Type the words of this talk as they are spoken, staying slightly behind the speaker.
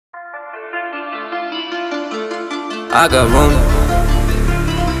I got room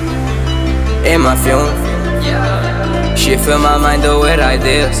in my fume. She fill my mind though with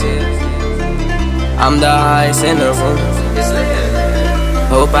ideas. I'm the highest in the room.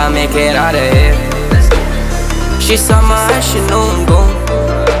 Hope I make it out of here. She saw my eyes, she knew I'm gone.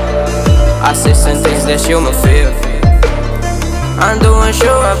 I said some things that she might feel. I'm doing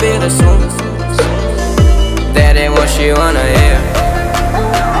sure I'll be the soon. That ain't what she wanna hear.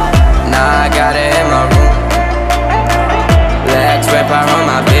 Nah, I got it in my room. Legs wrap around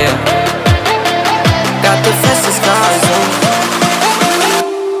my beard. Got the fastest cars on.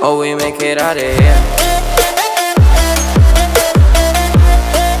 Oh, we make it out of here.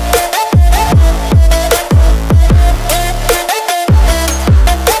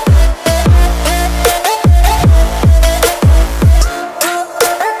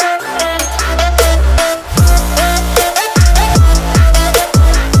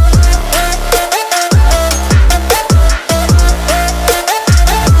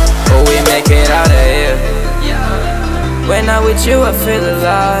 When I'm with you, I feel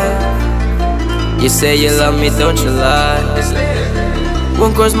alive. You say you love me, don't you lie.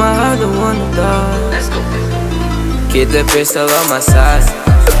 Won't cross my heart, don't wanna die. Keep the pistol on my side.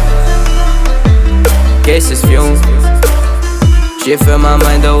 Cases fume. She fill my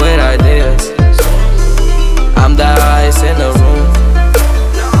mind though with ideas. I'm the highest in the room.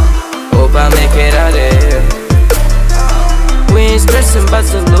 Hope I make it out of here. We ain't stressing about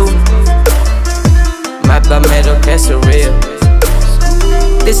the loot. My blood metal cancer real.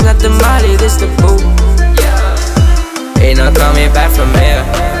 This not the molly, this the boo. Ain't no coming back from here.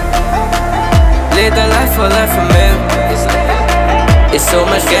 Live the life for life from here. It's so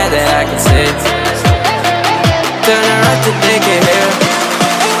much gas that I can see. Turn around to take it here.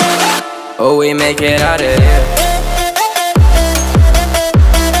 Oh, we make it out of here.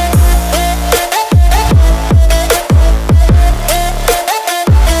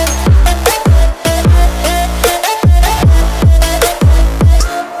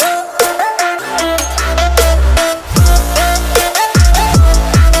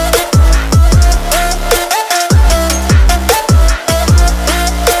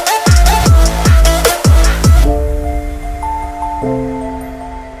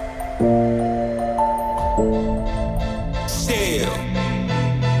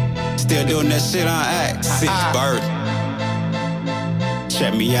 Shit on act, FifthGuys.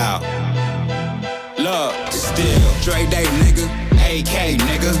 Check me out. Look, still Dre Day, nigga. AK,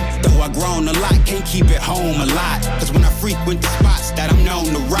 nigga. Though I grown a lot, can't keep it home a lot. Cause when I frequent the spots that I'm known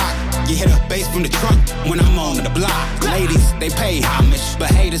to rock, you hit a bass from the trunk when I'm on the block. Ladies, they pay homage, but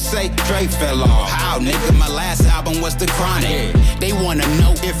haters say Dre fell off. How, nigga? My last album was The Chronic. They wanna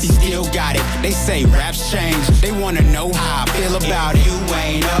know if he still got it. They say raps change. They wanna know how I feel about it. You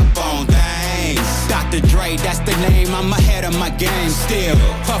ain't up on things. Dr. Dre, that's the name. I'm ahead of my game. Still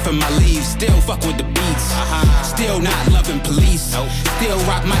puffin' my leaves. Still fuck with the beats. Still not loving police. Still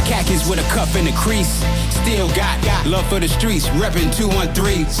rock my khakis with a cuff and a crease. Still got love for the streets. Reppin'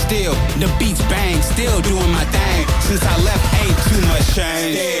 213. Still the beats bang. Still doing my thing. Since I left, ain't too much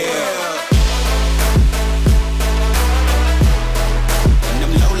change. And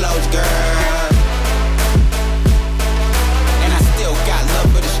them low-lows, girl. And I still got love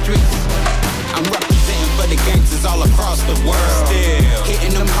for the streets. I'm representing for the gangsters all across the world. Still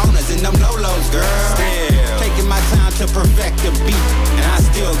hitting them corners and them low-lows, girl. Still taking my time to perfect the beat. And I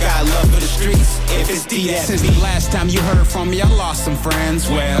still got love for the streets. If it's D.R.E. Since the last time you heard from me, I lost some friends.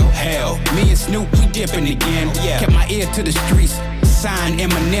 Well, hell, me and Snoop, we dipping again. Kept my ear to the streets. Signed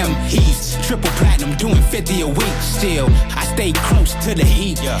Eminem, he's triple platinum, doing 50 a week. Still, I stayed close to the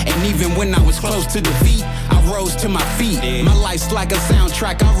heat. And even when I was close to defeat, I rose to my feet. My life's like a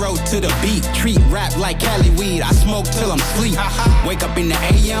soundtrack, I rode to the beat. Treat rap like Cali weed, I smoke till I'm sleep. Wake up in the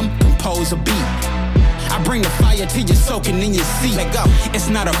AM, compose a beat. I bring the fire till you're soaking in your seat. Let go. It's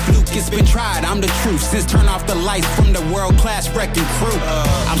not a fluke, it's been tried, I'm the truth. Since turn off the lights from the world-class wrecking crew,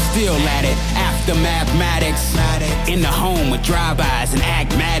 I'm still at it, after mathematics. In the home with drive-bys and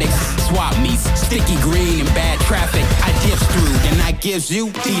agmatics. Swap meets, sticky green and bad traffic. I dips through, then I gives you,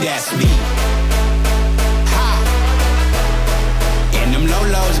 that's me. Ha! And them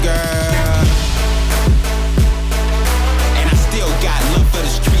low-lows, girl. And I still got love for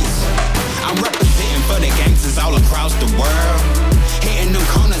the streets. I'm representing for the gangsters all across the world. Hitting them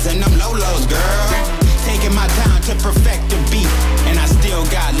corners and them low-lows, girl. Taking my time to perfect the beat. And I still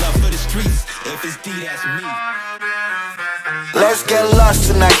got love for the streets. If it's D, that's me. Let's get lost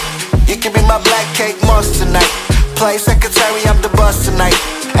tonight. You can be my black cake monster tonight. Play secretary, I'm the boss tonight.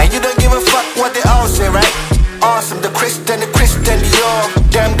 And you don't give a fuck what they all say, right? Awesome, the Christian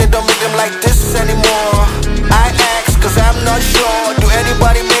Dior. Damn, they don't make them like this anymore. I ask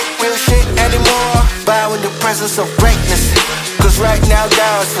presence of greatness. Cause right now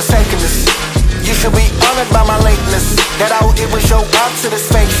God is forsaken us. You should be honored by my lateness, that I will even show up to this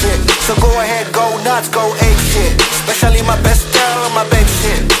fake shit. So go ahead, go nuts, go ape shit. Especially my best girl and my baby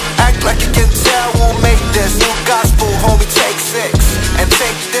shit. Act like you can tell we'll make this new gospel, homie, take 6 and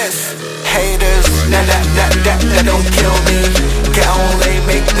take this. Haters, that don't kill me, can only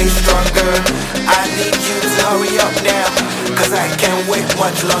make me stronger. I need you to hurry up now, cause I can't wait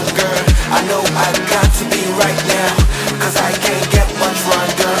much longer. I know I got to be right now, cause I can't get much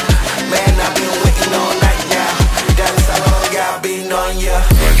longer. Man, I've been waiting all night now, that's how long I've been on ya.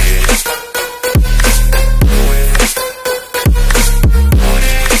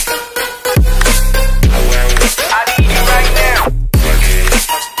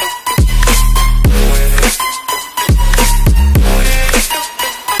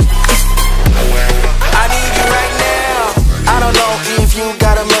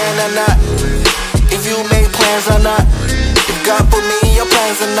 Or not, if God put me in your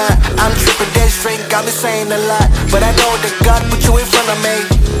plans or not. I'm tripping dead straight, got me saying a lot, but I know that God put you in front of me.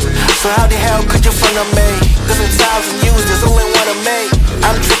 So how the hell could you front of me? Cause in times and use, there's only one of me.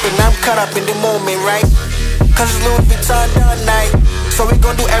 I'm tripping, I'm caught up in the moment, right? Cause it's Louis Vuitton all night, so we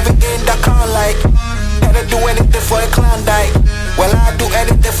gon' do everything that can't like. Gotta do anything for a Klondike, well I'll do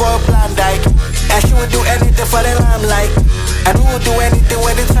anything for a Blondike. And she would do anything for the limelight, and we will do anything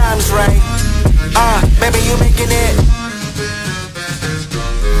when the time's right. Baby, you making it.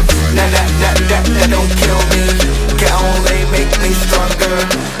 That don't kill me, can only make me stronger.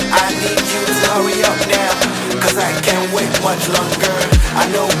 I need you to hurry up now, cause I can't wait much longer. I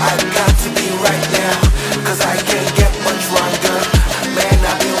know I got to be right now, cause I can't get much longer. Man,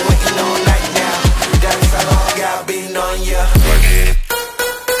 I've been waiting all night now, that's how long I've been on ya.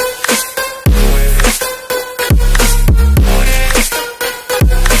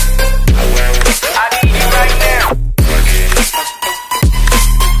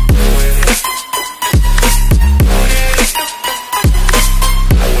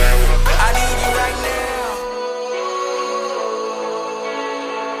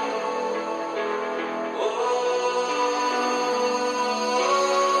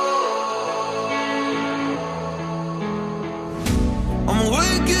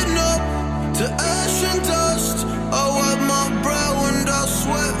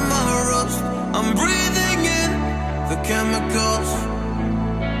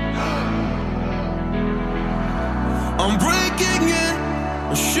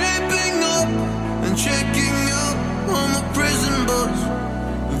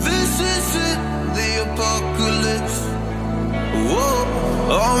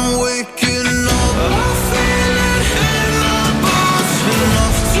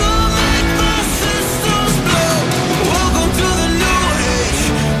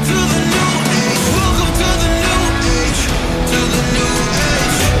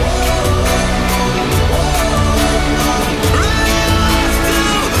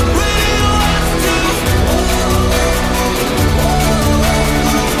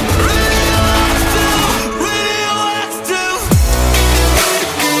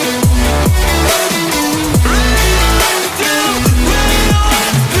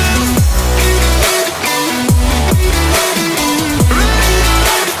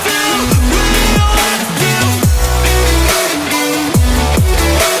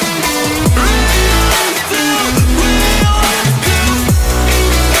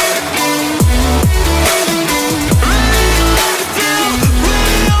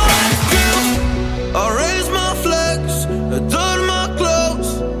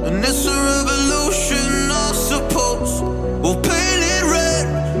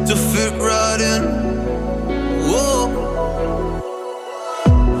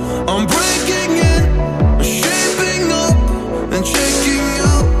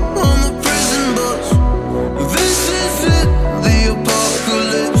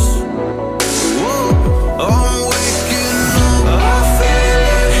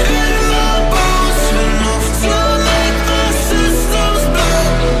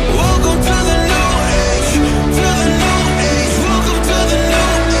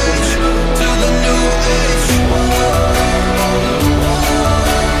 New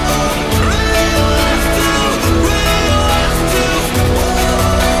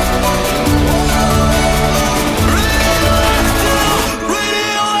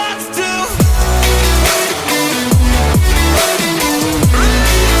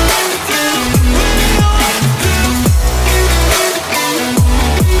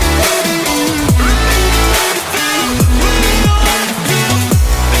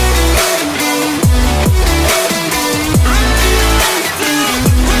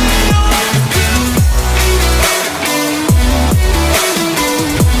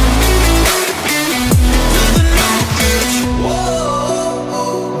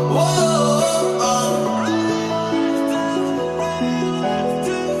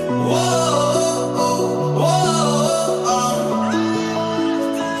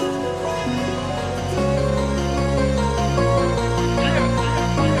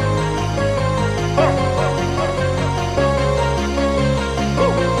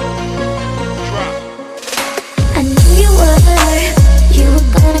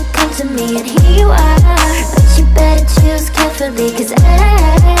carefully, 'cause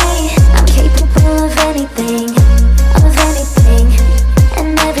I'm capable of anything,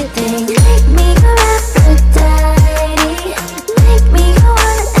 and everything. Make me your Aphrodite, make me your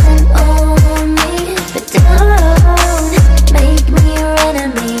one and only, but don't make me your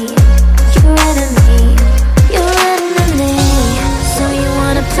enemy, your enemy, your enemy. So you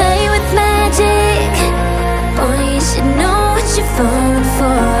wanna play with magic? Boy, you should know what you're falling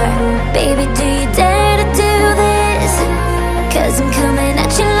for. Baby, do you dare to do this? 'Cause I'm coming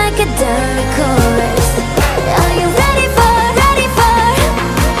at you like a dark horse. Are you ready for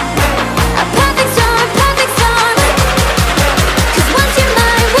a perfect storm, perfect storm? 'Cause once you're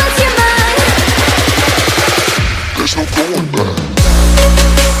mine, there's no going back.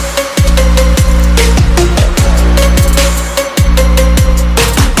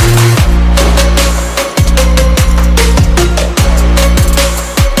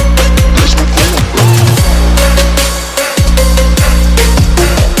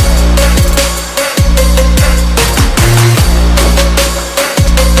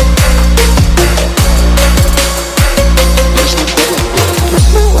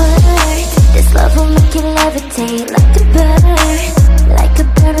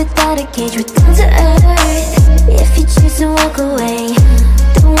 With down to earth. If you choose to walk away,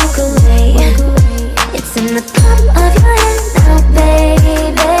 don't walk away. It's in the palm of your hand now, baby.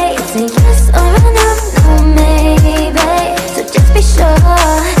 It's a yes or a no, no maybe. So just be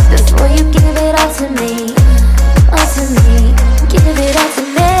sure before you give it all to me, all to me. Give it all to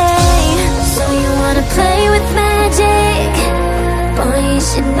me. So you wanna play with magic? Boy, you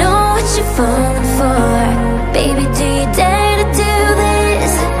should know what you're falling for. Baby, do you dare to do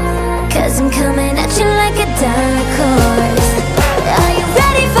this? 'Cause I'm coming at you like a dark horse. Are you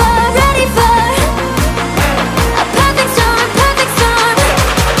ready for a perfect storm, perfect storm?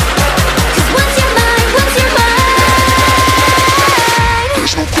 'Cause once you're mine, there's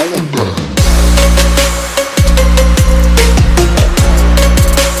no going back.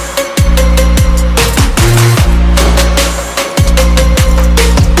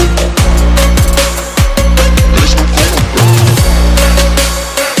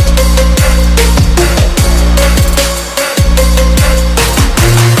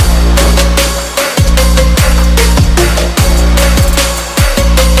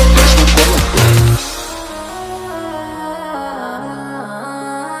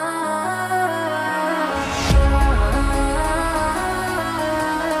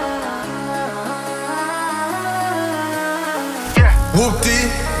 Whoopty,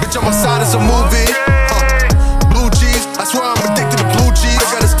 bitch on my side, it's a movie. Blue cheese, I swear I'm addicted to blue cheese. I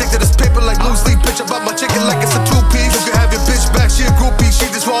gotta stick to this paper like loose leaf. Bitch, I bought my chicken like it's a two-piece. You can have your bitch back, she a groupie. She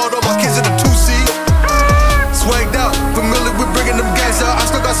just swallowed all my kids in a 2-seat. Swagged out, familiar with bringing them gas out. I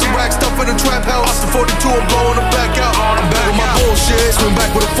still got some racks stuff in the trap house. Off the 42, I'm blowing them back out. I'm back with my bullshit, swing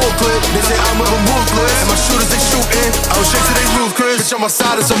back with a full clip. They say I'm moving ruthless, and my shooters they shooting. I was shake to they roof, Chris. Bitch on my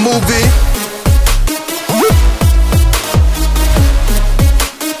side, it's a movie.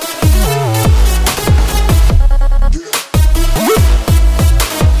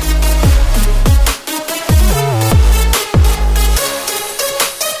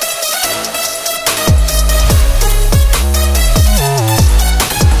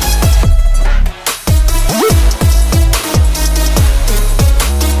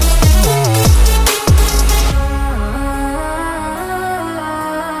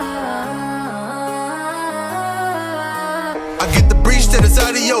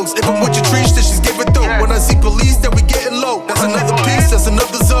 If I'm with your trees, then she's giving dope. When I see police, then we getting low. That's another piece, that's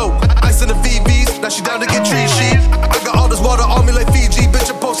another zone. Ice in the VVs, now she down to get tree sheet. I got all this water on me like Fiji. Bitch,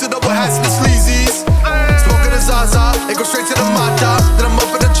 I posted up with hats and the sleazies. Smoking a Zaza, it goes straight to the mata. Then I'm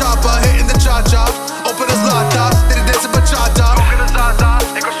up in the chopper, hitting the cha-cha. Open as lata, did it dance in bachata. Smoking a Zaza,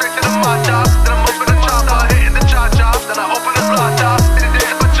 it goes straight to the mata. Then I'm up in the chopper, hitting the cha-cha. Then I open as lata, did it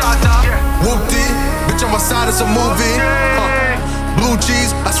dance in bachata. Whoopty, bitch on my side, it's a movie. Blue cheese,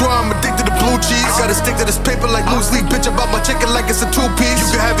 I swear I'm addicted to blue cheese. I gotta stick to this paper like loose leaf. Bitch, I bought my chicken like it's a 2-piece. You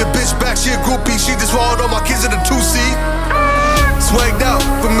can have your bitch back, she a groupie. She just swallowed all my kids in a 2-seat. Swagged out,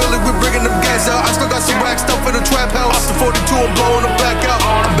 familiar with bringing them gas out. I still got some rack stuff in the trap house. Off the 42, I'm blowing them back out.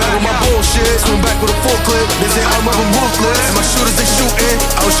 I'm back with my bullshit, swing back with a full clip. They say I'm moving ruthless, and my shooters they shooting.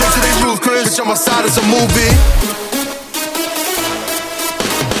 I was straight to they roof, Chris. Bitch on my side, it's a movie.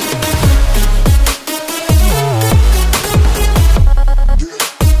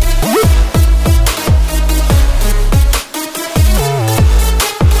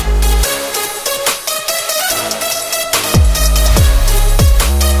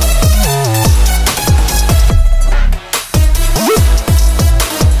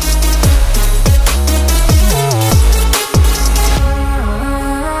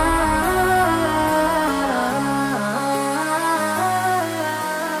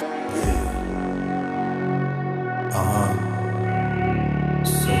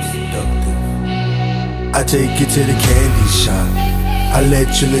 take you to the candy shop. I let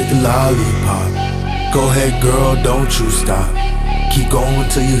you lick the lollipop. Go ahead, girl, don't you stop. Keep going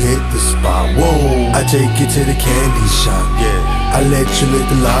till you hit the spot. Whoa, I take you to the candy shop. Yeah, I let you lick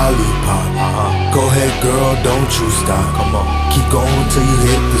the lollipop. Go ahead, girl, don't you stop. Come on, keep going till you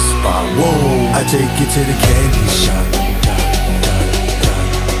hit the spot. Whoa, I take you to the candy shop.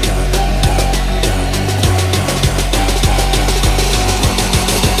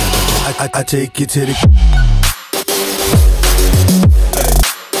 I take you to the.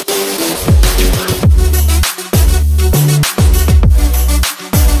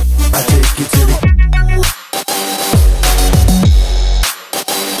 I take you to the.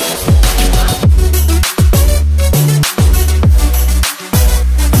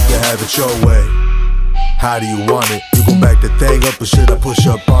 You can have it your way. How do you want it? You gon' back the thing up or should I push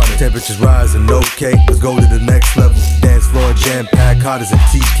up on it? Temperatures rising, okay, let's go to the next level. Dance floor jam-packed, hot as a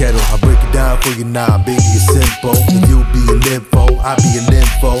tea kettle. I break it down for you now, baby, it's simple. If you be an info, I be an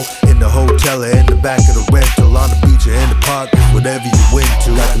info. In the hotel or in the back of the rental, on the beach or in the park, whatever you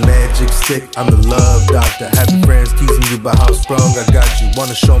into. Got the magic stick, I'm the love doctor. Happy friends teasing you about how strong I got you.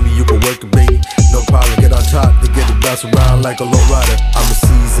 Wanna show me you can work it, baby? No problem, get on top, to get it bounce around like a low rider. I'm a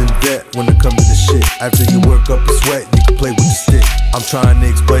seasoned vet when it comes to the shit. After you work up a sweat, you can play with the stick. I'm trying to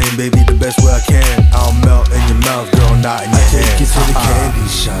explain, baby, the best way I can. I'll melt in your mouth, girl, not in your hand. I take you to the candy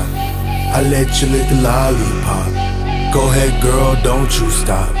shop. I let you lick the lollipop. Go ahead, girl, don't you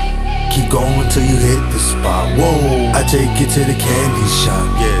stop. Keep going till you hit the spot. Whoa, I take you to the candy shop.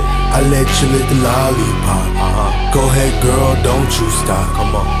 Yeah, I let you lick the lollipop. Go ahead, girl, don't you stop.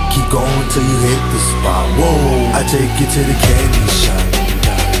 Come on, keep going till you hit the spot. Whoa, I take you to the candy shop.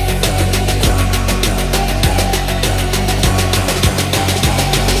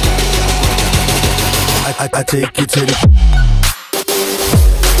 I take you to the.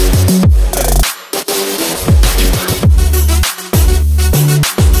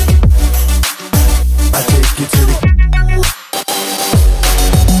 I take you to the.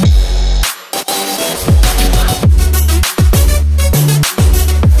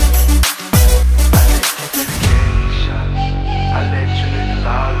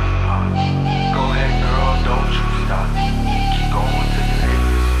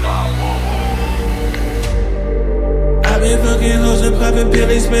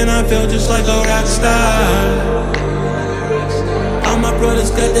 Man, I felt just like a rock star. All my brothers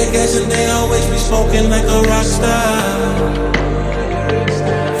got that gas and they always be smoking like a rock star.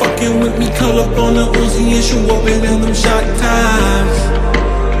 Fucking with me, call up on the Uzi and shoot open in them shot ties.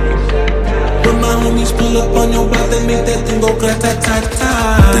 When my homies pull up on your block, they make that thing go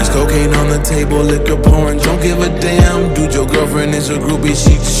grata-ta-ta. There's cocaine on the table, liquor pouring, don't give a damn. Dude, your girlfriend is a groupie,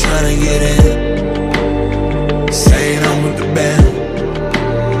 she just tryna get in. Saying I'm with the band.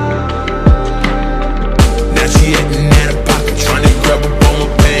 She acting out of pocket, trying to grab up on my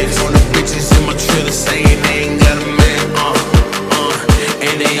pants. On the bitches in my trailer saying they ain't got a man,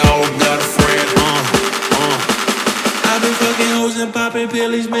 and they all got a friend, I've been fucking hoes and popping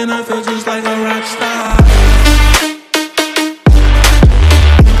pillies, man, I feel just like a rock star.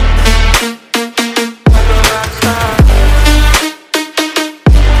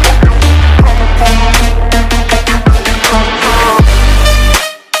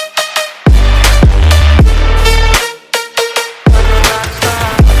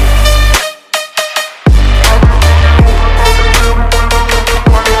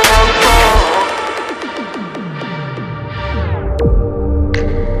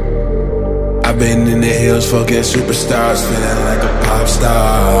 Been in the hills, fucking superstars, feeling like a pop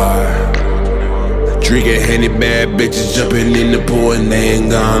star. Drinking Henny, bad bitches jumping in the pool and they ain't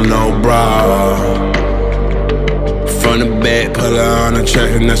got no bra. From the back, put her on the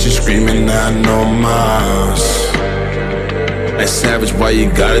track and now she screaming, I know Mars. That savage, why you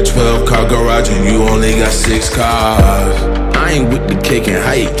got a 12-car garage and you only got 6 cars? I ain't with the cake and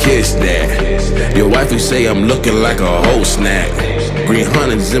how you kiss that? Your wife would say I'm looking like a whole snack. Green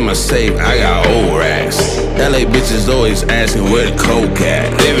Hunnits in my safe, I got old racks. LA bitches always asking where the coke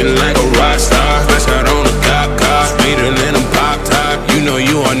at. Living like a rock star, flash out on a cop car. Sweeter than a pop top, you know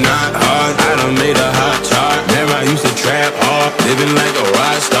you are not hard. I done made a hot chart, never I used to trap hard. Living like a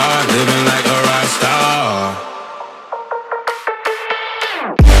rock star, living like a rock star.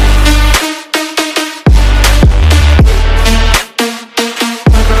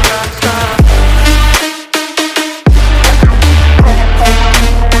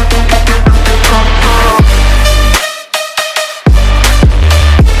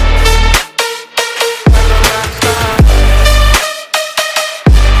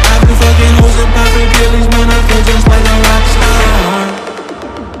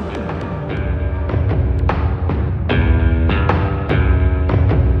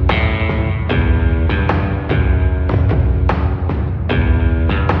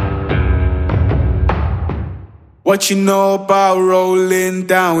 What you know about rolling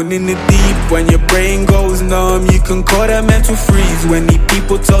down in the deep? When your brain goes numb, you can call that mental freeze. When the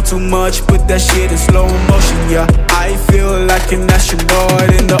people talk too much, put that shit in slow motion, yeah. I feel like an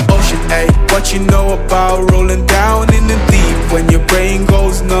astronaut in the ocean, ayy. What you know about rolling down in the deep? When your brain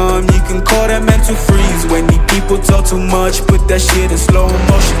goes numb, you can call that mental freeze. When the people talk too much, put that shit in slow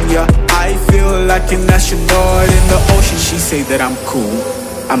motion, yeah. I feel like an astronaut in the ocean. She say that I'm cool,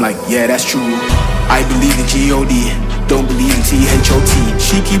 I'm like, yeah, that's true. I believe in G.O.D, don't believe in T.H.O.T.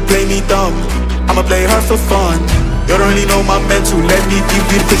 She keep playing me dumb, I'ma play her for fun. You don't really know my mental, let me give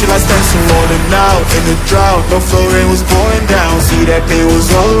you the picture like stencil. Rolling out in the drought, no flow rain was pouring down. See that pain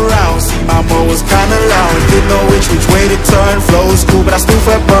was all around, see my mom was kinda loud. Didn't know which way to turn, flow was cool but I still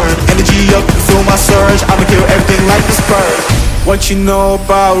felt burn. Energy up, you feel my surge, I'ma kill everything like this bird. What you know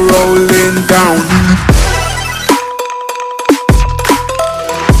about rolling down?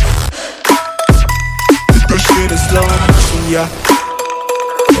 Slow motion, yeah.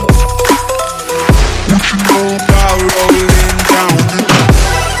 What you know about rolling down?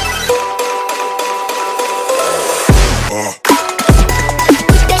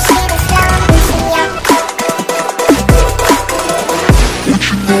 What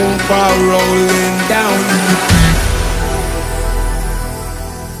you know about rolling down?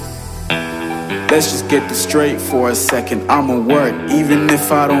 Let's just get this straight for a second. I'ma work, even if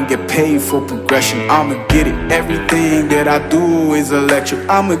I don't get paid for progression. I'ma get it, everything that I do is electric.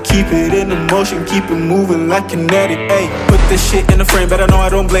 I'ma keep it in the motion, keep it moving like kinetic. Ayy, put this shit in the frame, but I know I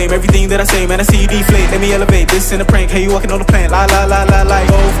don't blame everything that I say, man, I see you deflate. Let me elevate this in a prank, hey, you walking on the plane. La la la la la,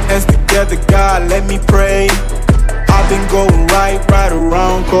 both hands together, God, let me pray. I've been going right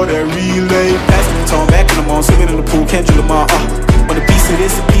around, call that relay. Passing the tone, back in the mall, swimming in the pool, Kendrick Lamar, When a piece of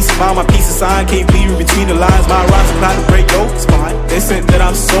this, a piece of mine, my piece of sign. Can't bleed you between the lines, my rhymes are not to break your spine. They said that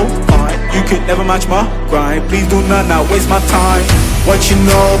I'm so fine, you could never match my grind. Please do not waste my time. What you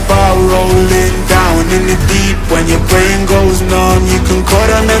know about rolling down in the deep? When your brain goes numb, you can call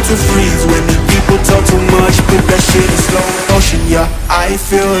that mental freeze. When the people talk too much, put that shit in slow motion, yeah. I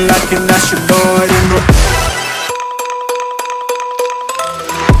feel like an astronaut in the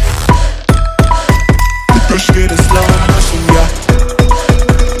shit in slow motion, yeah.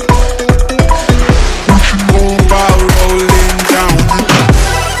 What you know about rolling down?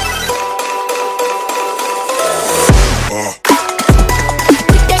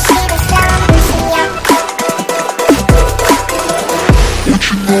 What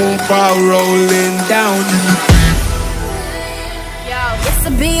you know about rolling down? Yes,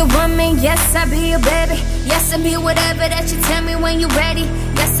 I'll be your woman, yes, I'll be your baby. Yes, I'll be whatever that you tell me when you're ready.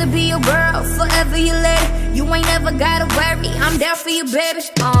 Yes, I'll be your girl, forever your lady. You ain't never gotta worry, I'm there for you, baby.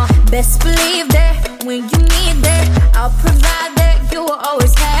 Best believe that when you need that, I'll provide that, you will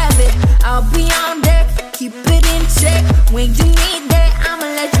always have it. I'll be on deck, keep it in check. When you need that, I'ma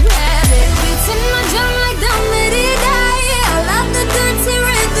let you have it. Beating my drum like the midnight. I love the dirty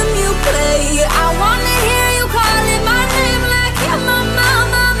rhythm you play. I wanna hear you calling my name like you're my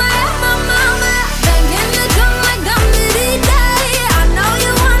mama, my mama. Banging the drum like the midnight. I know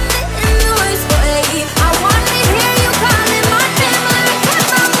you want it in the worst way. I wanna hear you calling my name like you're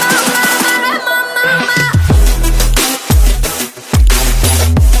my mama, my mama.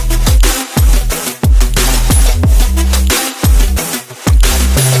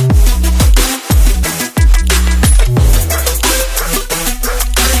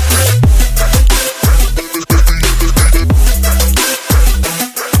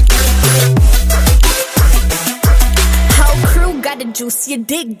 Juice, your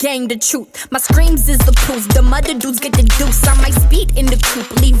dick gang the truth. My screams is the proof. The mother dudes get the deuce. I might speed in the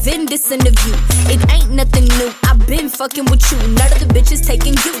coupe, leaving this interview. It ain't nothing new. I've been fucking with you. None of the bitches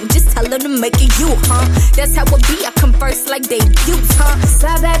taking you. Just tell them to make it you, huh? That's how it be. I come first like debuts, huh? So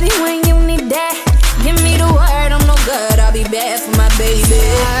baby, when you need that, give me the word. I'm no good. I'll be bad for my baby.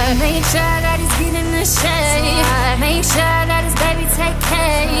 Make sure that he's getting the shade. Make sure that his baby take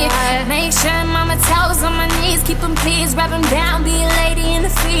care. Make sure mama toes on my knees. Keep him please, rub him down. Be a lady in the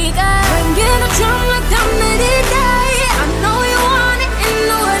figure. Bringing a drum like the midnight. I know you want it in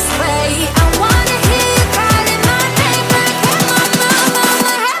the worst way. I wanna hear you calling my name like hey mama,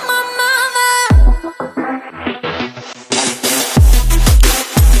 mama, hey mama.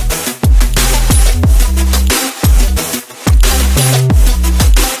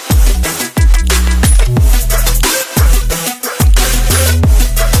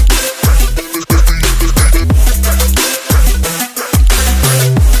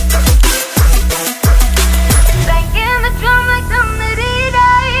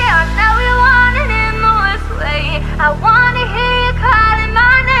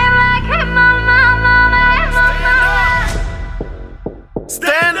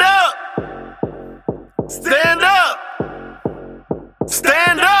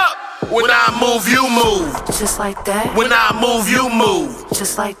 Stand up. When I move, you move. Just like that. When I move, you move.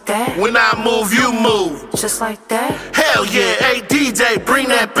 Just like that. When I move, you move. Just like that. Hell yeah, hey DJ, bring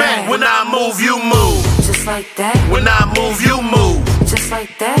that back. When I move, you move. Just like that. When I move, you move. Just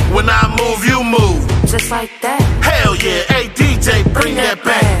like that. When I move, you move. Just like that. Hell yeah, hey DJ, bring that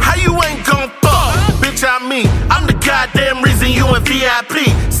back. How you ain't gon' fuck? Bitch, I'm the goddamn reason you in VIP.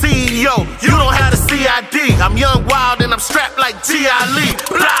 CEO, you don't have the CID. I'm young, wild, and I'm strapped like D.R.E.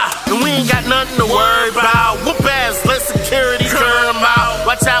 Blah, and we ain't got nothing to worry about. Whoop ass, let security turn them out.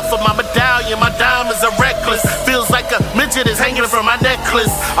 Watch out for my medallion, my diamonds are reckless. Feels like a midget is hanging from my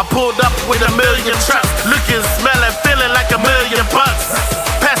necklace. I pulled up with a million trucks, looking, smelling, feeling like $1 million bucks.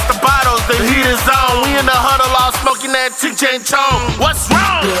 Pass the bottles, the heat is on. We in the huddle all smoking that TJ Chong. What's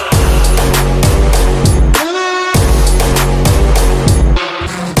wrong?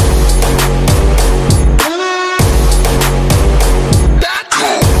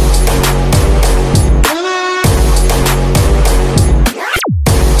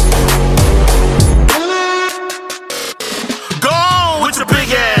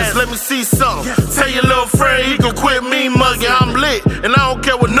 See something. Tell your little friend he can quit me mugging. I'm lit, and I don't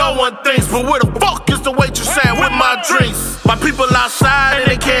care what no one thinks. But where the fuck is the waitress at with my drinks? My people outside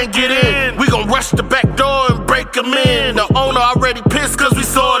and they can't get in. We gon' rush the back door and break them in. The owner already pissed cause we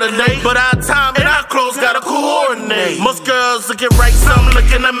saw the late. But our time and our clothes gotta coordinate. Most girls looking right, some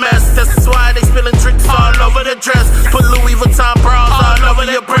looking a mess. That's why they spilling drinks all over the dress. Put Louis Vuitton bras all over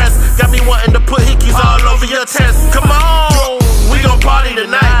your breast. Got me wanting to put hickeys all over your chest. Come on, we gon' party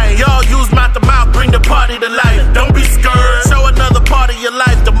tonight. Y'all use mouth to mouth, bring the party to life. Don't be scared, show another part of your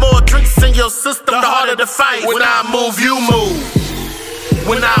life. The more drinks in your system, the harder to fight. When I move, you move.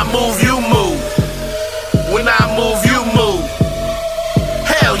 When I move, you move. When I move, you move.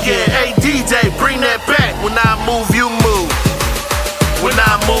 Hell yeah, hey DJ, bring that back. When I move, you move. When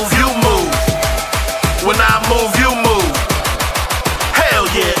I move, you move. When I move, you move. Hell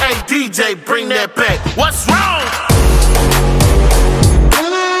yeah, hey DJ, bring that back. What's wrong?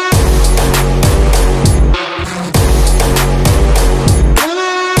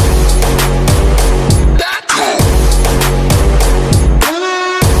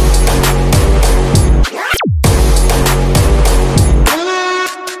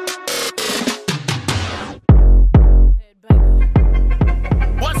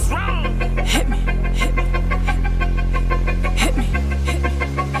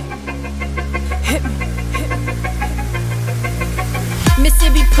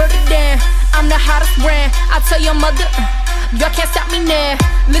 I'm the hottest brand. I tell your mother, y'all can't stop me now.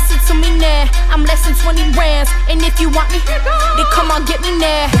 Listen to me now. I'm less than 20 brands. And if you want me, then come on, get me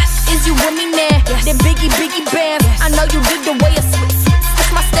now. Is you with me now? Then biggie bands. I know you dig the way I switch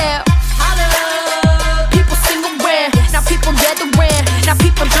my style. People sing around. Now people gather around. Now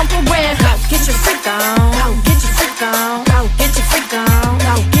people jump around. Get your freak on. Get your freak on. Get your freak on.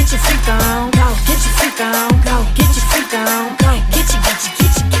 Get your freak on. Get your freak on. Get your freak on. Get your freak on.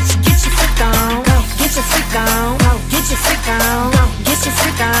 Get your freak on. Get your freak on. Get your freak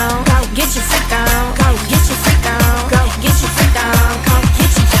on. Get your freak on. Get your freak on. Get your freak on.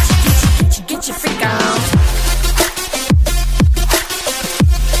 Get your freak on.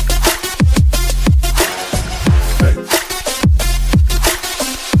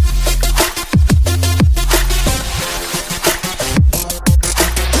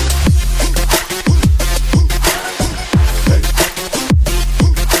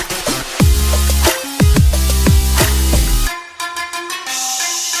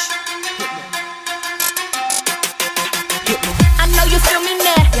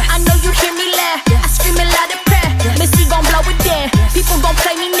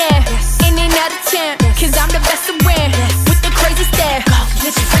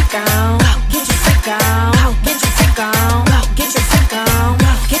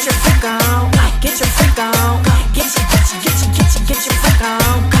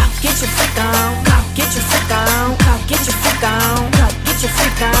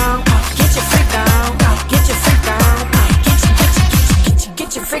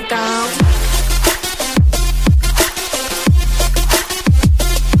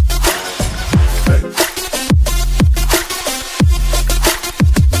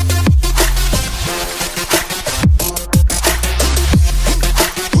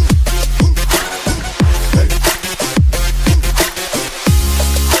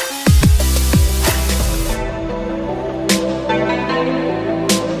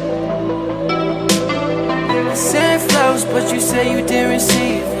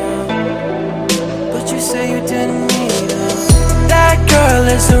 That girl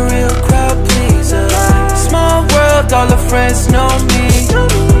is a real crowd pleaser. Small world world, all her friends know me.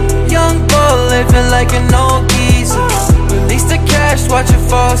 Young bull living like an old geezer. Release the cash, watch it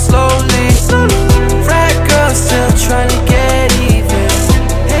fall slowly. Frat girl still trying to get even.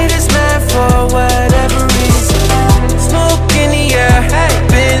 Haters mad for whatever reason. Smoke in the air,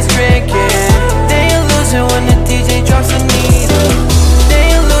 Ben's drinking. They ain't losing when the DJ drops the needle.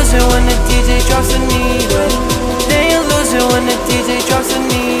 They ain't losing when the DJ drops the needle. They ain't losing when the DJ drops the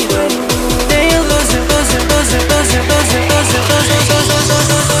needle. They ain't losing, losing, losing, losing, losing, losing, losing, losing,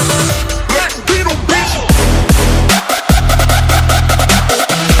 losing.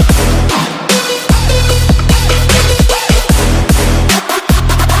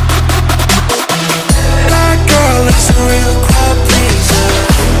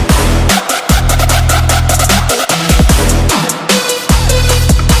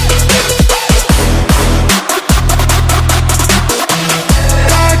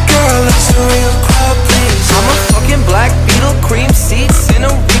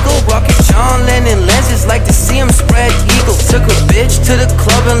 Took a bitch to the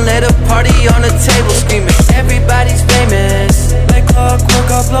club and let a party on the table, screaming everybody's famous. Like clockwork,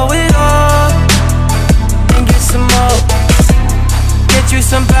 I'll blow it all and get some more. Get you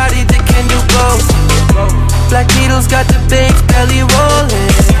somebody that can do both. Black Beatles got the big belly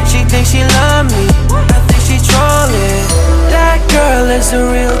rolling. She thinks she love me, I think she trolling. That girl is a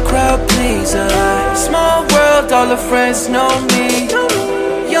real crowd pleaser. Small world, all her friends know me.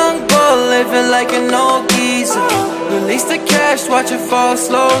 Young bull living like an old geezer. Release the cash, watch it fall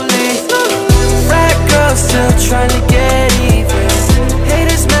slowly. Frat girl still trying to get even.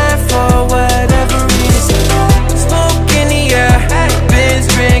 Haters mad for whatever reason. Smoke in the air, Ben's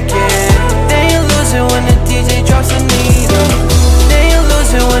drinking. They ain't losing when the DJ drops the needle. They ain't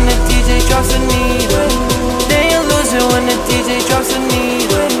losing when the DJ drops the needle. They ain't losing when the DJ drops the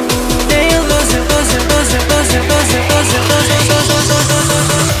needle. They ain't losing, losing, losing, losing, losing, losing, losing, losing, losing,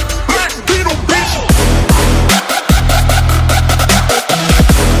 losing.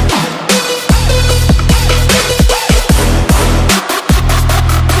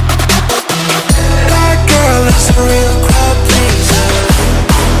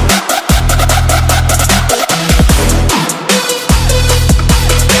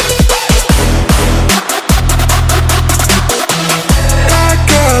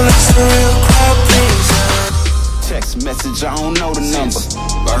 I don't know the number.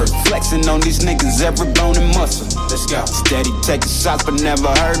 Flexing on these niggas, every bone and muscle. Let's go. Steady taking shots, but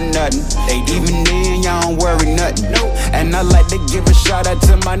never heard nothing. Even then, y'all don't worry nothing. And I like to give a shout out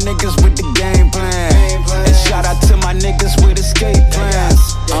to my niggas with the game plan. And shout out to my niggas with escape plans.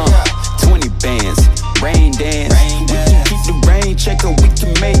 20 bands, rain dance. We can keep the rain check or we can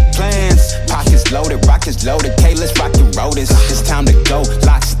make plans. Pockets loaded, rockets loaded. K, let's rock and roll this. It's time to go.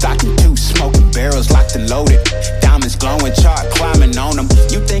 Lock, stock, and two smoking barrels locked and loaded. Diamonds glowing, chart climbing on them.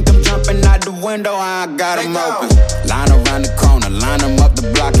 You think I'm jumping out the window? I got them open. Line around the corner, line them up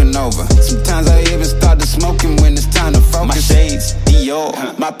the block and over. Sometimes I even start to smoking when it's time to focus. My shades, Dior,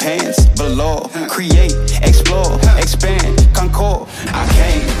 my pants, below. Create, explore, expand, concord. I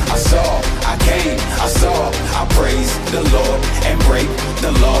came, I saw, I came, I saw. I praise the Lord and break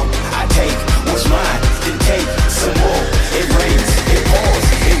the law. I take what's mine, then take some more. It rains, it pours,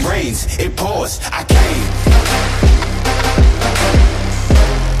 it rains, it pours. I came.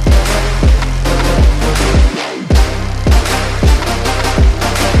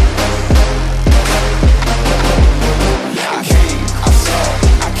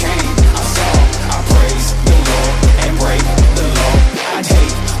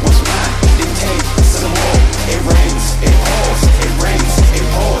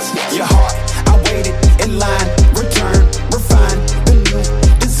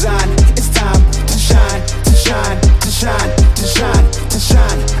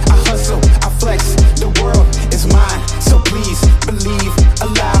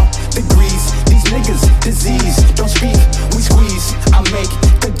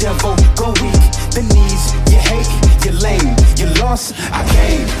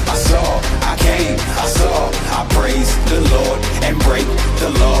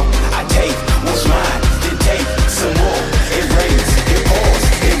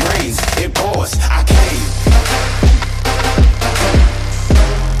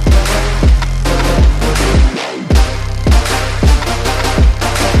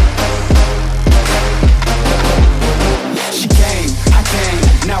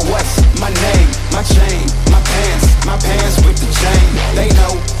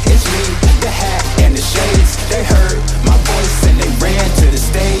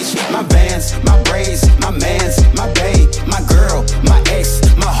 My bands, my braids, my mans, my bands, my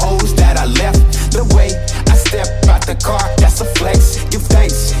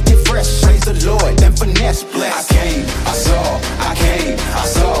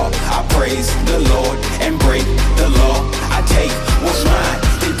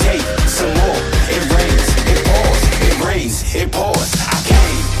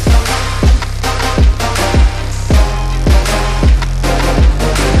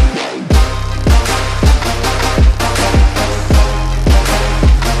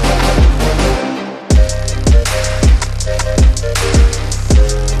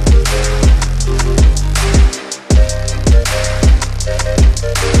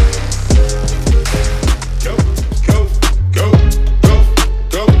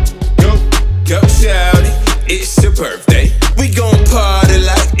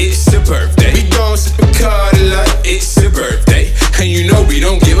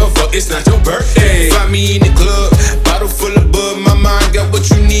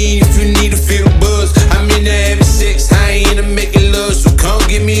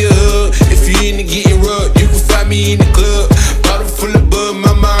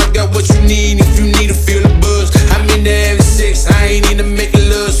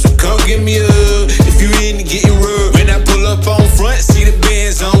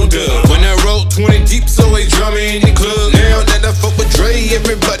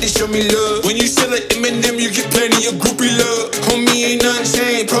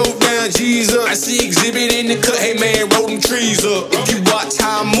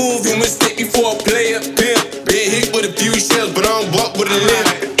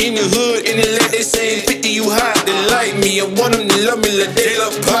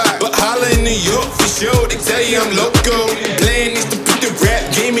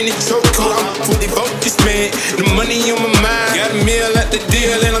the chokehold, I'm fully focused, man. The money on my mind, got a meal at the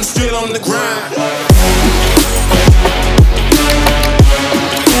deal, and I'm still on the grind.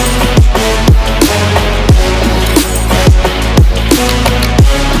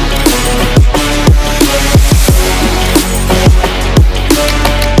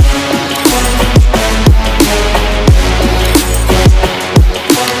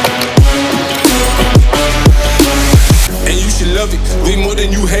 Love it, way more than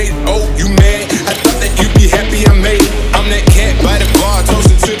you hate. Oh, you mad? I thought that you'd be happy I made it. I'm that cat by the bar,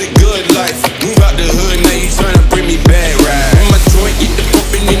 toasting to the good life. Move out the hood, now you tryna bring me back, right? On my joint, get the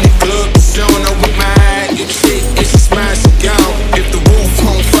bumping in the club, showing up with my eye. You chick, and she smile, she gone. If the roof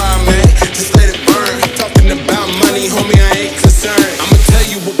on fire, man, just let it burn. Talking about money, homie, I ain't concerned. I'ma tell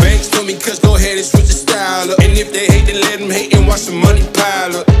you what banks told me, cause go ahead and switch the style up. And if they hate, then let them hate and watch the money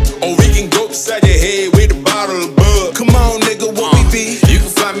pile up. Or we can go beside your head with a bottle of bug. Come on, nigga, what we be? You can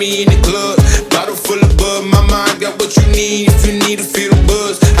find me in the club, bottle full of bug. My mind got what you need if you need to feel the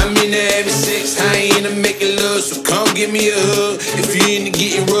buzz. I'm into having sex, I ain't into making love, so come give me a hug. If you into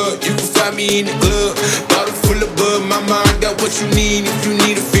getting rubbed, you can find me in the club, bottle full of bug. My mind got what you need if you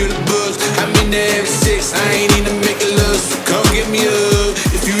need to feel the buzz. I'm into having sex, I ain't into making love, so come give me a hug.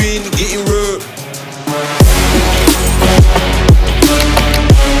 If you into getting rubbed.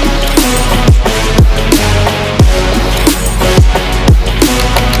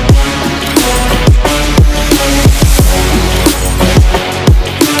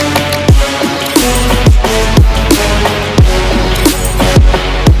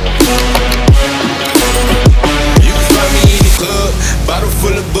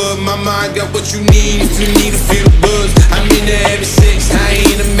 My mind got what you need if you need to feel the buzz. I'm into having sex, I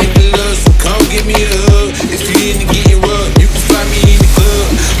ain't into making love, so come give me a hug. If you into getting rubbed, you can find me in the club,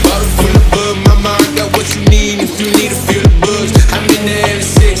 bottle full of bug. My mind got what you need if you need to feel the buzz. I'm into having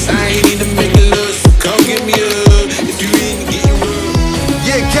sex, I ain't into making love, so come give me a hug. If you into getting rubbed.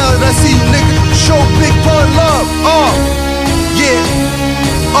 Yeah, Khaled, I see you, nigga. Show big part love. Yeah.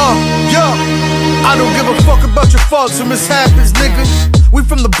 Yo. I don't give a fuck about your faults or mishaps, nigga. We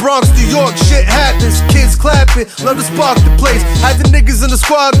from the Bronx, New York, shit happens. Kids clapping, love to spark the place. Half the niggas in the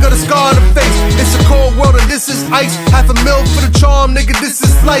squad got a scar on the face. It's a cold world and this is ice. $500,000 for the charm, nigga, this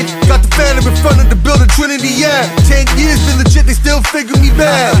is life. Got the phantom in front of the building, Trinity, yeah. 10 years been legit, they still figure me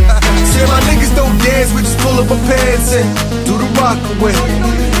bad. Say my niggas don't dance, we just pull up our pants and do the rock away.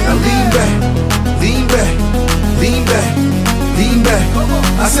 Now lean back, lean back, lean back, lean back.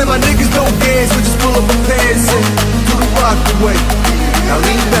 I said my niggas don't dance, we just pull up our pants and do the rock away. Now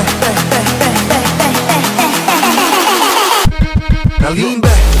lean back, now lean back. Now lean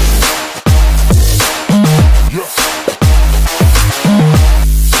back.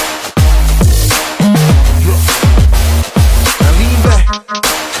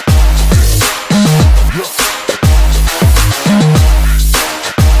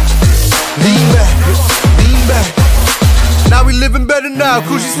 Lean back, lean back. Now we living better now,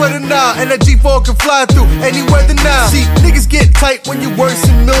 Coochie sweating now, and that G4 can fly through any weather now. See, niggas get tight when you worse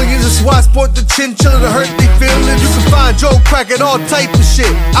in millions. That's why I sport the chinchilla to hurt they feelings. You can find Joe Crack at all type of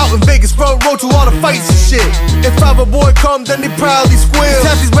shit. Out in Vegas, front row to all the fights and shit. If Five Boy come, then they proudly squeal.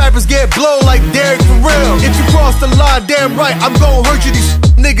 Half these rappers get blown like D.R.E for real. If you cross the line, damn right, I'm gon' hurt you. These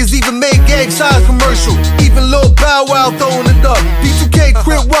niggas even made gang size commercial. Even Lil Bow Wow throwing it up. P2K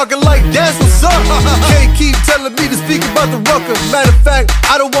quit rockin' like that's what's up. K keep telling me to speak about the rucker. Matter of fact,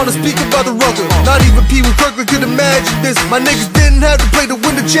 I don't wanna speak about the rucker. Not even Pee Wee Kirkland could imagine this. My niggas didn't have to play to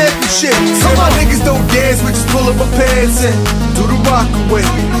win the championship. So my niggas don't dance, we just pull up our pants and do the rock away.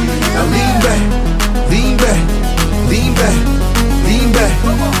 Now lean back, lean back, lean back, lean back.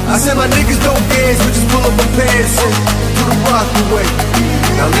 I said my niggas don't dance, we just pull up our pants and do the rock away.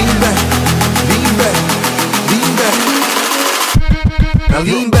 Now lean back, lean back, lean back. Now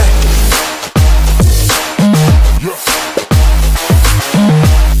lean back.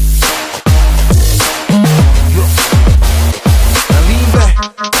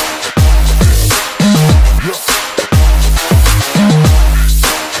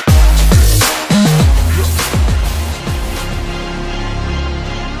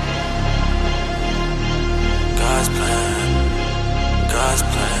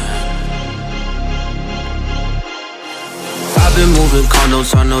 Moving calm, don't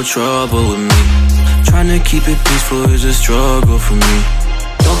start no trouble with me. Tryna keep it peaceful is a struggle for me.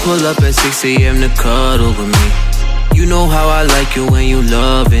 Don't pull up at 6 a.m. to cuddle with me. You know how I like you when you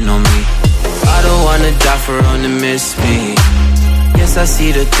loving on me. I don't wanna die for them to miss me. Yes, I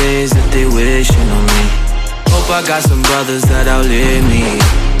see the things that they wishing on me. Hope I got some brothers that outlive me.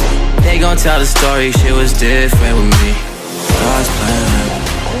 They gon' tell the story, shit was different with me. God's plan,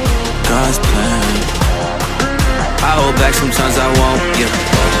 I hold back, sometimes I won't, yeah.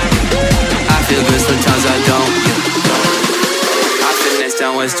 I feel good, sometimes I don't, yeah. I finesse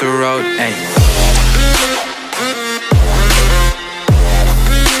down West Road, ayy.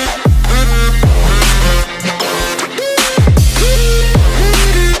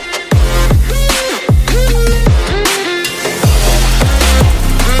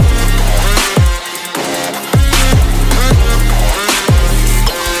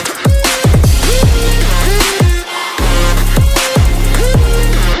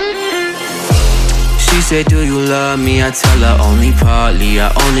 Say, do you love me? I tell her only partly.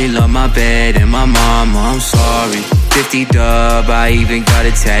 I only love my bed and my mama, I'm sorry. 50 dub, I even got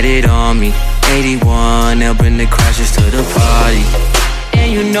it tatted on me. 81, they'll bring the crashes to the party.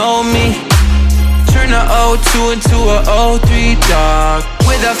 And you know me, turn a 02 into a 03, dog.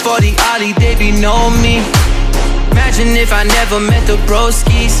 With a 40 Ollie, they be know me. Imagine if I never met the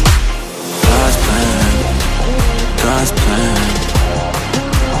broskies. God's plan, God's plan.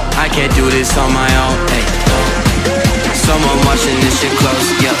 I can't do this on my own, hey. Someone watching this shit close,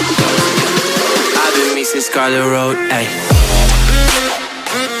 yeah. I've been me since Scarlet Road, hey.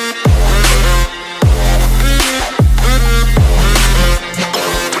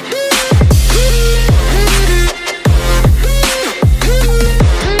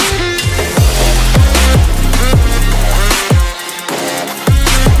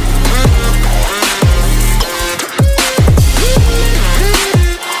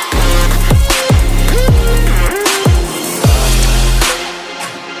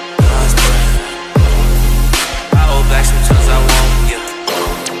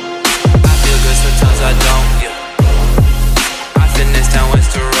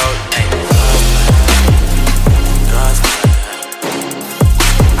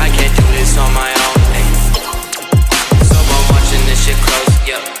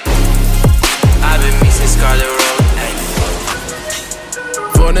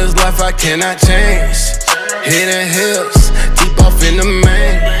 I cannot change. Hidden hills, deep off in the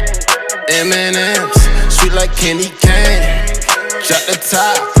main. M&M's, sweet like candy cane. Drop the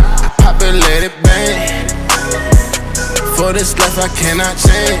top, pop it, let it bang. For this life I cannot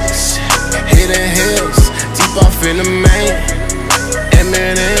change. Hidden hills, deep off in the main.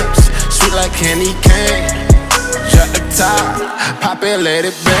 M&M's, sweet like candy cane. Drop the top, pop it, let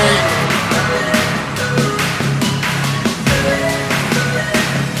it bang.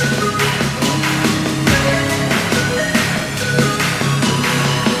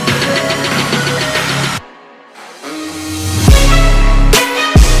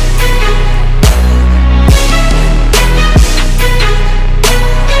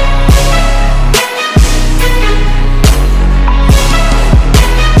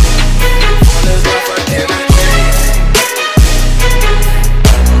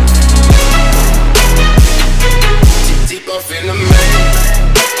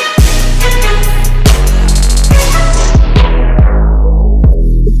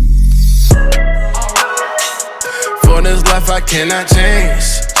 I cannot change.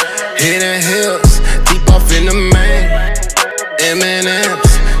 Hidden hills, deep off in the main.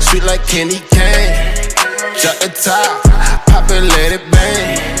 M&M's, sweet like candy cane. Drop the top, pop it, let it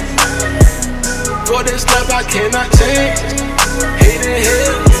bang. For this life I cannot change. Hidden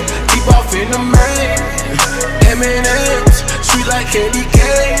hills, deep off in the main. M&M's, sweet like candy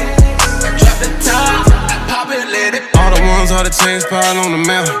cane. Drop the top, pop it, let it bang. All the ones, all the chains piled on the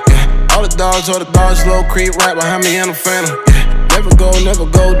mantle, yeah. All the dogs, low creep right behind me and the phantom, yeah. Never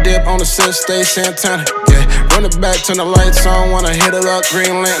go dip on the set, stay Santana, yeah. Run it back, turn the lights on, wanna hit it up,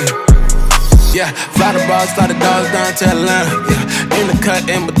 Green Lantern. Yeah, fly the boss, fly the dogs down to Atlanta, yeah. In the cut,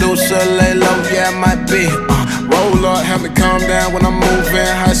 in Medusa, lay low, yeah, I might be. Roll up, have me calm down when I'm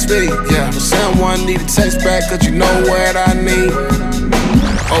moving high speed, yeah. But someone need a text back, cause you know what I need.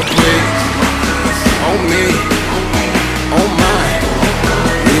 Oh please, on me, on mine.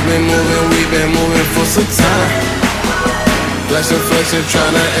 We've been moving for some time. Flexing,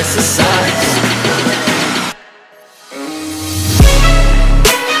 tryna exercise.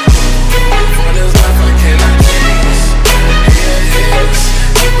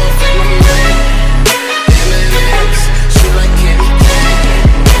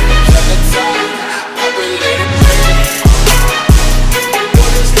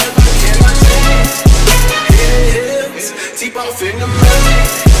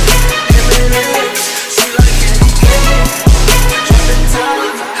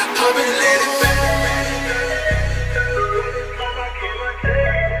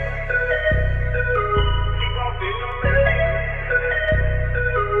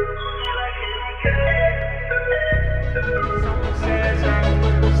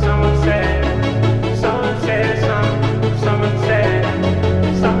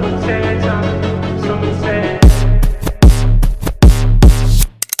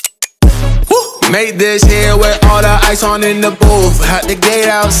 Make this here with all the ice on in the booth. Had the gate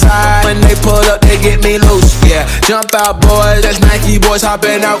outside, when they pull up, they get me loose. Yeah, jump out, boys. That's Nike boys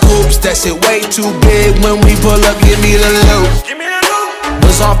hopping out coops. That shit way too big. When we pull up, give me the loot.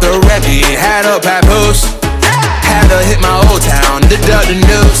 Was off the record, had up papoose. Had to hit my old town, deduct the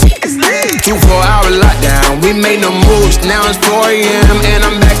news. 2-4-hour lockdown, we made no moves. Now it's 4 AM and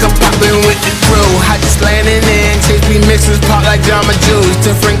I'm back up popping with the crew. I just landing in, chase me mixes pop like Jamba Juice.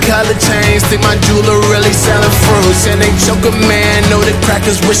 Different color chains, think my jeweler really selling fruits. And they choke a man, know the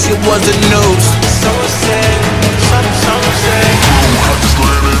crackers wish it was the news. Someone said, someone said, I just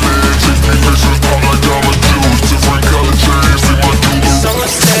landing in, chase me mixes pop like Jamba Juice. Different color chains, think my jeweler. Someone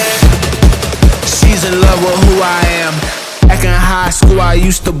said, she's in love with who I am. Back in high school, I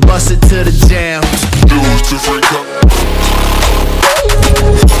used to bust it to the jam. Dudes, different cup.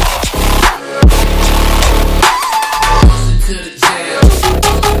 To the jam.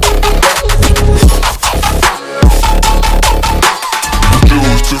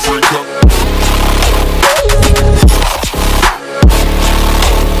 Dudes, different cup.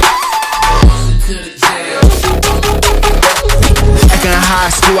 To the jam. Back in high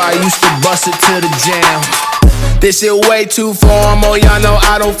school, I used to bust it to the jam. This shit way too formal, y'all know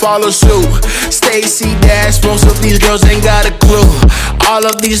I don't follow suit. Stacy Dash, most of these girls ain't got a clue. All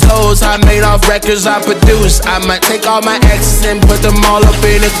of these hoes I made off records I produce. I might take all my exes and put them all up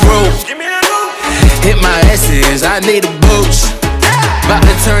in a group. Hit my S's, I need a boost. About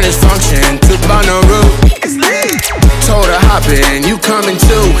to turn this function to Bonnaroo. Told her hop in, you coming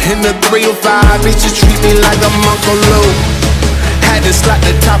too. In the 305, bitches treat me like I'm Uncle Lou. Had to slap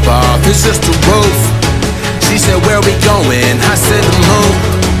the top off, it's just the roof. She said, where we going? I said, the moon.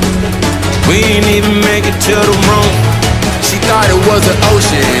 We ain't even make it to the room. She thought it was an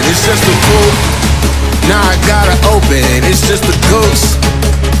ocean, it's just a pool. Now I gotta open, it's just a goose.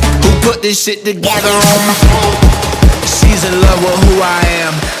 Who put this shit together on my phone? She's in love with who I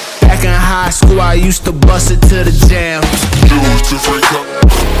am. Back in high school, I used to bust it to the jam. Dudes, different cup.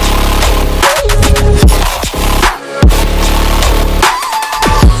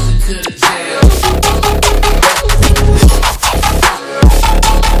 To the jam.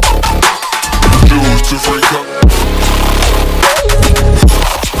 Different cup.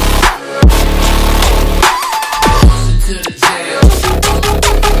 To the jam.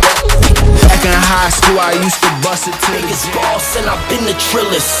 Back in high school, I used to bust it to biggest boss and I've been the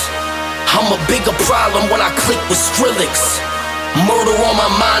trillest. I'm a bigger problem when I click with Skrillex. Murder on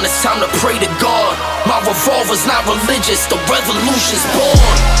my mind, it's time to pray to God. My revolver's not religious, the revolution's born.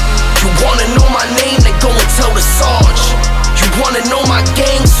 You wanna know my name, then go and tell the Sarge. You wanna know my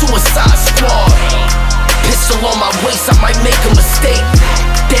gang, Suicide Squad. Pistol on my waist, I might make a mistake.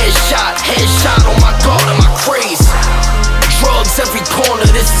 Dead shot, headshot on my guard and my craze. Drugs every corner,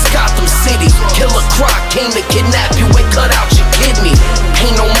 this is Gotham City. Killer Croc came to kidnap you and cut out your kidney.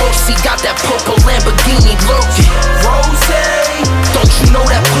 Ain't no mercy, got that purple Lamborghini lurking. Rose, don't you know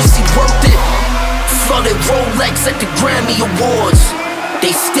that pussy worth it? Flooded Rolex at the Grammy Awards.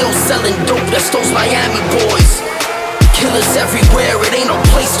 They still selling dope, that's those Miami boys. Killers everywhere, it ain't no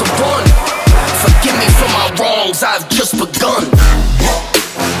place to run. Forgive me for my wrongs, I've just begun.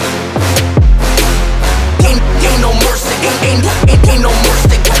 Ain't no mercy, ain't no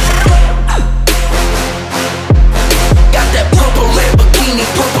mercy. Got that purple Lamborghini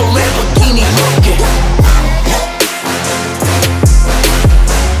looking.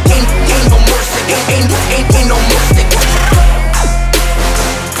 Ain't no mercy, ain't no mercy.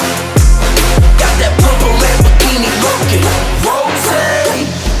 Got that purple Lamborghini looking. Rose.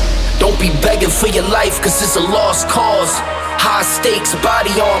 Don't be begging for your life, cause it's a lost cause. High stakes,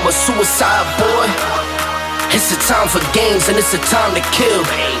 body armor, suicide, boy. It's a time for games and it's a time to kill.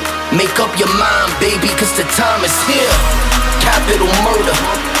 Make up your mind, baby, cause the time is here. Capital murder,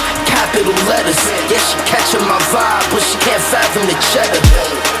 capital letters. Yeah, she catching my vibe, but she can't fathom the cheddar.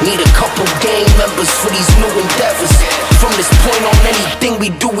 Need a couple gang members for these new endeavors. From this point on, anything we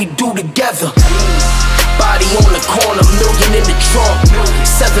do together. Body on the corner, million in the trunk.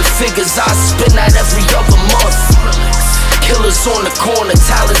 7 figures, I spend that every other month. Killers on the corner,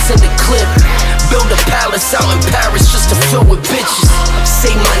 talents in the clip. Build a palace out in Paris just to fill with bitches.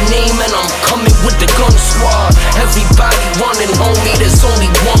 Say my name and I'm coming with the gun squad. Everybody running, homie, there's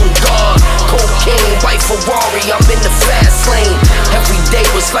only one guard. Cocaine, white Ferrari, I'm in the fast lane. Every day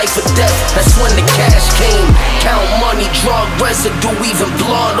was life or death, that's when the cash came. Count money, drug residue, even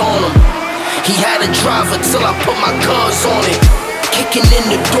blood on him. He had a driver till I put my cuz on it. Kicking in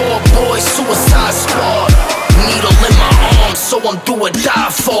the door, boy, Suicide Squad. Needle in my arm, so I'm do or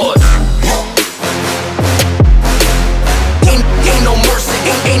die for it. Ain't no mercy,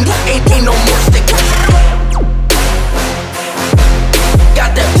 ain't no mercy.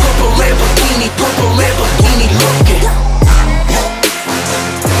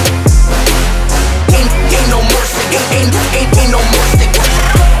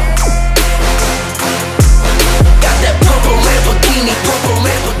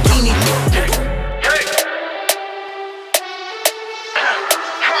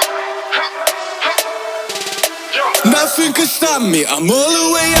 stop me. I'm all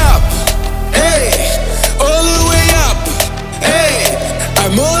the way up, hey, all the way up, hey,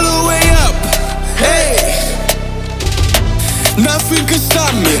 I'm all the way up, hey. Nothing can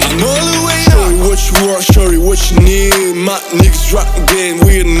stop me, I'm all the way up. Show you what you want, show you what you need. My niggas rockin' game,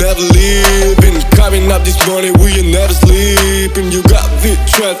 we ain't never leaving. Carving up this money, we ain't never sleeping. You got big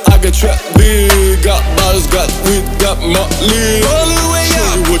trap, I got trap big. Got bottles, got weed, got Motley. All the way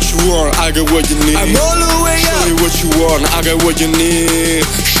up. Show you what you want, I got what you need. I'm all the way up. Show you what you want, I got what you need.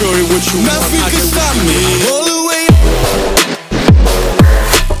 Show you what you want, I got what you need. Nothing can stop me, I'm all the way up.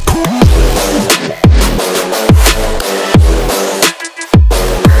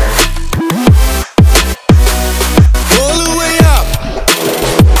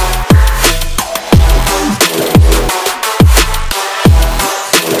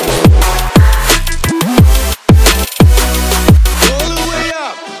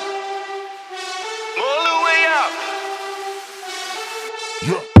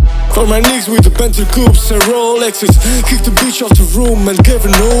 For my knees with the Bentley coupes and Rolexes. Kick the bitch off the room and give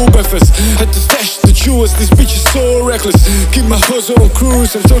her no breakfast. Had to stash the jewels, this bitch is so reckless. Keep my hustle on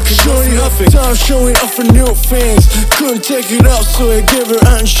cruise, I'm talking showing nothing. Time showing off for new fans. Couldn't take it out, so I gave her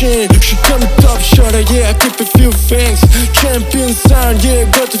unchained. She come top shot, yeah, I keep a few things. Champion sound, yeah,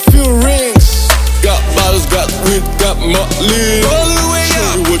 got a few rings. Got bottles, got weed, got Motley. All the way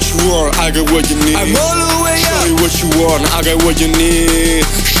up. Show you what you want, I got what you need. I'm all the way up. Show you what you want, I got what you need.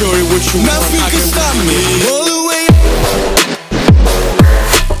 Show you what you want, I got stop me. I'm all the way up.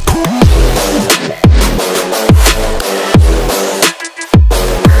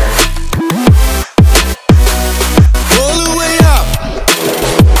 All the way up.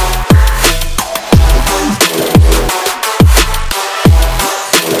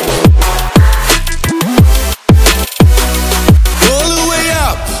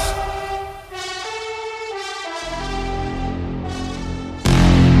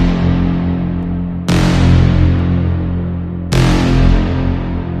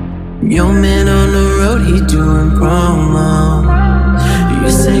 Your man on the road, he doing promo. You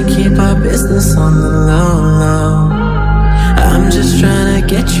said keep our business on the low, low. I'm just trying to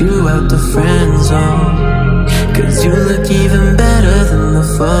get you out the friend zone, cause you look even better than the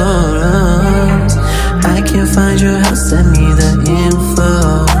photos. I can't find your house, send me the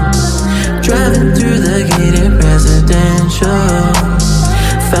info. Driving through the gated residential,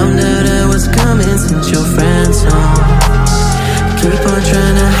 found out I was coming since your friend's home. Keep on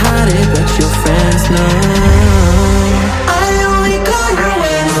trying to hide it, but your friends know. I only call you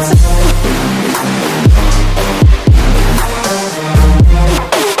when it's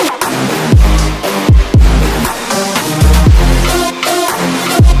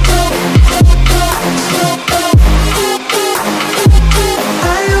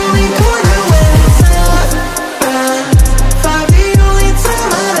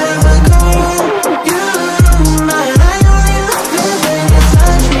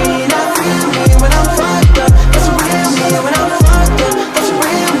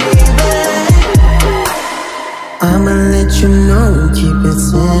you know, keep it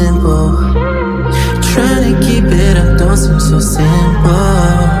simple. Trying to keep it up, don't seem so simple.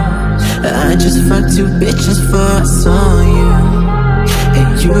 I just fucked 2 bitches before I saw you,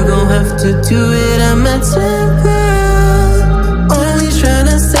 and you gon' have to do it at my tempo. Only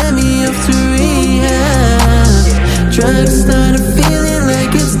tryna set me up to rehab. Drugs started feeling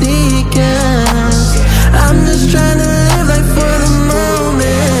like it's decaf. I'm just tryna live life for the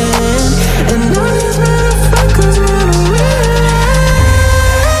moment, and all these motherfuckers run away.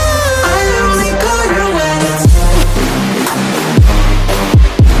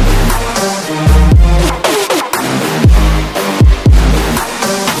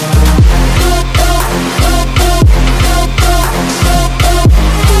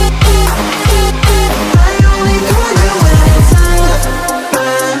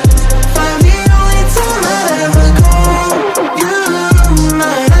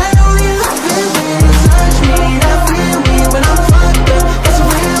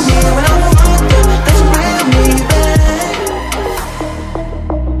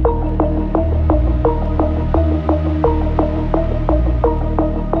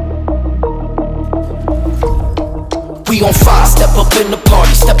 We on fire, step up in the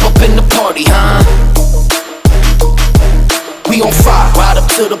party, huh? We on fire, ride up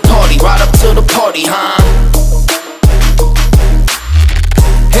to the party, huh?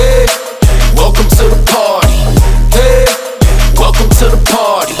 Hey, welcome to the party. Hey, welcome to the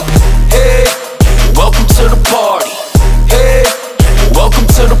party. Hey, welcome to the party. Hey, welcome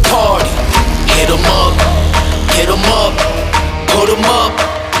to the party. Hit 'em up, put 'em up.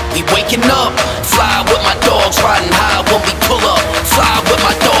 We waking up, fly with my dogs, riding high when we pull up.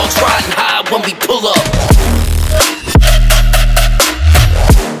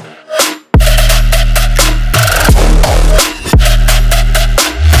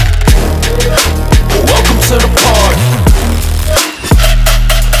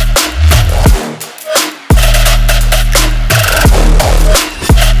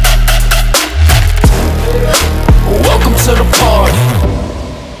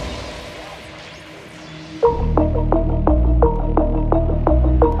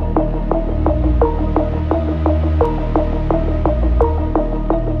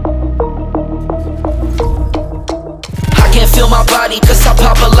 my body, cause I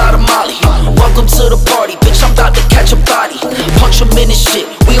pop a lot of molly. Welcome to the party, bitch, I'm about to catch a body. Punch him in his shit,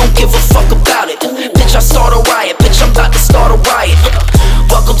 we don't give a fuck about it. Bitch, I start a riot, bitch, I'm about to start a riot.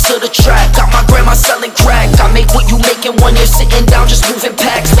 Welcome to the track, got my grandma selling crack. I make what you make in 1 year sitting down, just moving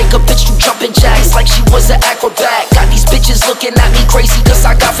packs. Make a bitch do jumping jacks like she was an acrobat. Got these bitches looking at me crazy cause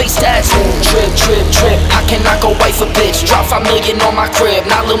I got face tats. Trip, trip, trip, how can I go wife a bitch? Drop 5 million on my crib,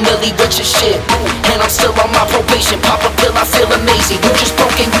 now Lil Millie rich as shit. And I'm still on my probation, pop a pill, I feel amazing. You just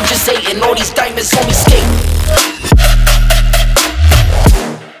broken, you just hating, all these diamonds on me skating.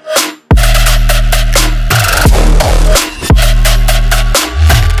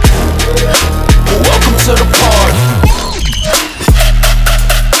 Welcome to the party.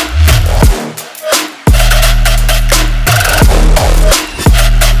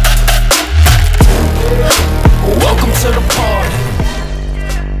 Welcome to the party.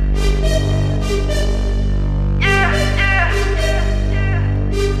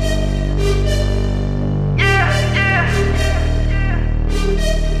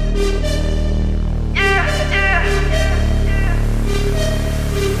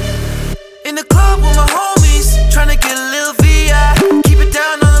 In the club with my homies, tryna get a little VI. Keep it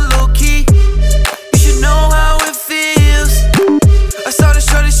down on the low key. You should know how it feels. I saw the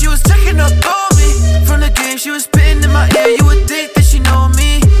shorty, she was checking up on me. From the game, she was spitting in my ear. You would think that she know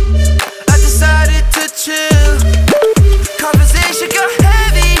me. I decided to chill. Conversation got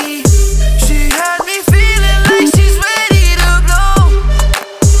heavy. She had me feeling like she's ready to blow.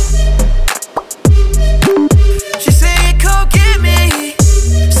 She saying, come get me.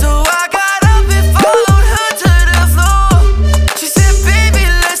 So I got up and followed her to the floor. She said, baby,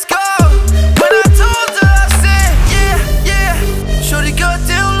 let's go. When I told her, I said, yeah, yeah. Shorty got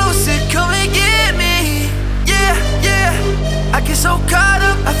down low, said, come and get me. Yeah, yeah. I get so caught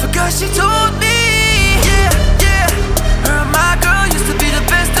up, I forgot she told me. Yeah, yeah. Her and my girl used to be the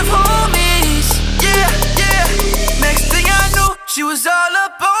best of homies. Yeah, yeah. Next thing I knew, she was all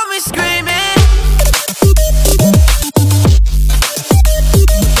up on me screaming.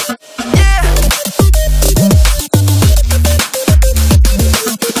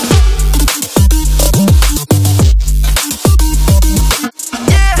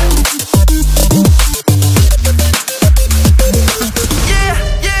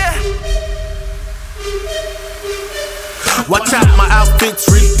 Watch out, my outfit's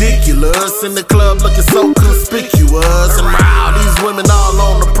ridiculous. In the club looking so conspicuous. And wow, these women all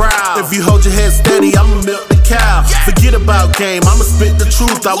on the prowl. If you hold your head steady, I'ma milk the cow. Forget about game, I'ma spit the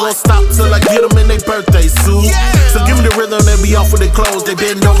truth. I won't stop till I get them in their birthday suit. So give me the rhythm and be off with their clothes. They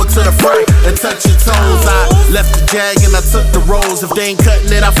bend over to the front and touch your toes. I left the jag and I took the rolls. If they ain't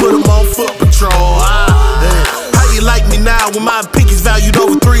cutting it, I put them on foot patrol. How you like me now when my pinky's valued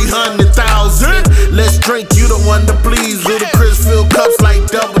over 300,000? Let's drink, you the one to please. Ludacris fill cups like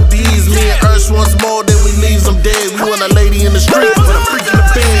double D's. Me and Ursh once more, then we leave them dead. We want a lady in the street, but a freaky